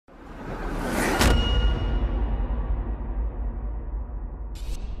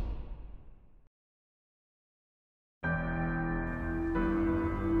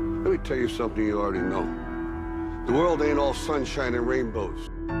tell you something you already know. The world ain't all sunshine and rainbows.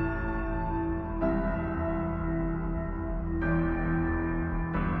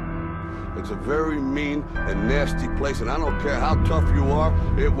 It's a very mean and nasty place, and I don't care how tough you are,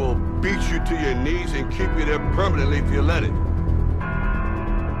 it will beat you to your knees and keep you there permanently if you let it.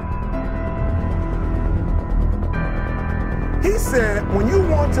 He said, when you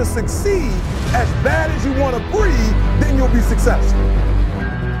want to succeed as bad as you want to breathe, then you'll be successful.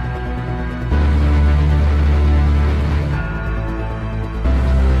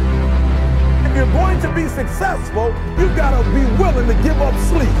 If you're going to be successful, you've got to be willing to give up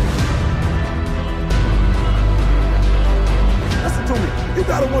sleep. Listen to me. You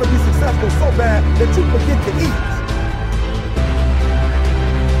got to want to be successful so bad that you forget to eat.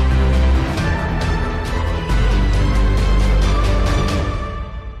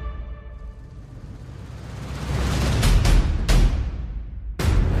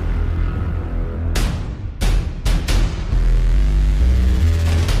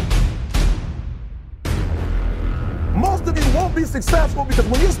 Most of you won't be successful because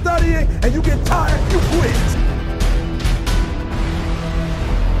when you're studying and you get tired, you quit.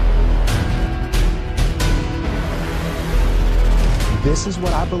 This is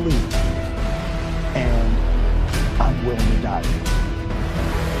what I believe, and I'm willing to die.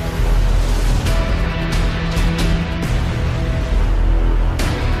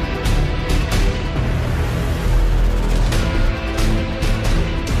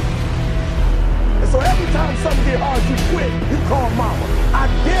 And so every time something gets hard, you quit. You call mama. I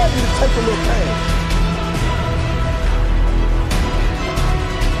dare you to take a little pain.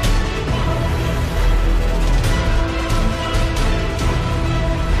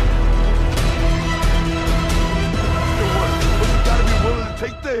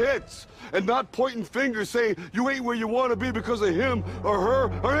 Take the hits and not pointing fingers saying you ain't where you want to be because of him or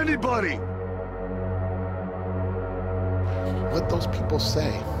her or anybody. What those people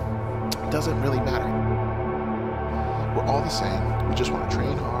say doesn't really matter. We're all the same. We just want to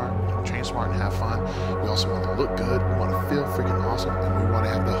train hard, train smart, and have fun. We also want to look good. We want to feel freaking awesome, and we want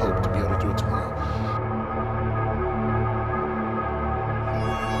to have the hope to be able to do it tomorrow.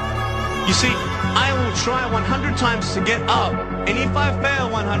 You see, I will try 100 times to get up, and if I fail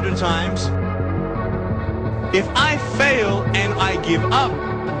 100 times, if I fail and I give up,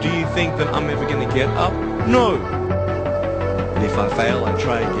 do you think that I'm ever going to get up? No. And if I fail, I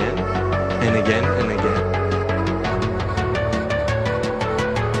try again, and again, and again.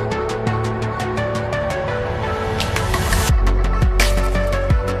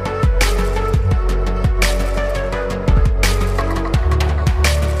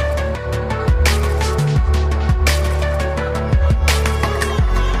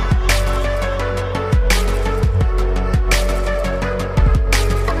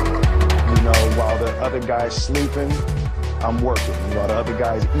 Other guys sleeping, I'm working. While the other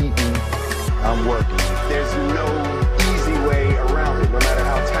guys eating, I'm working. There's no easy way around it. No matter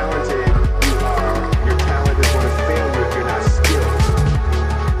how talented you are, your talent is going to fail you if you're not skilled.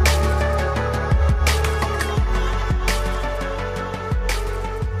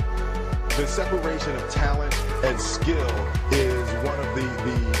 The separation of talent and skill is one of the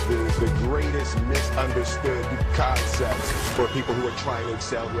greatest misunderstood concepts for people who are trying to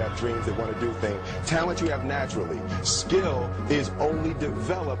excel, who have dreams, that want to do things. Talent you have naturally. Skill is only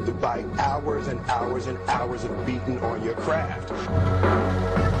developed by hours and hours and hours of beating on your craft.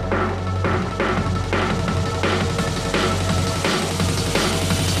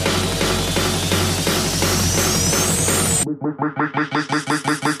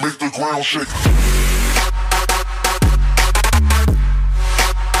 Make the ground shake.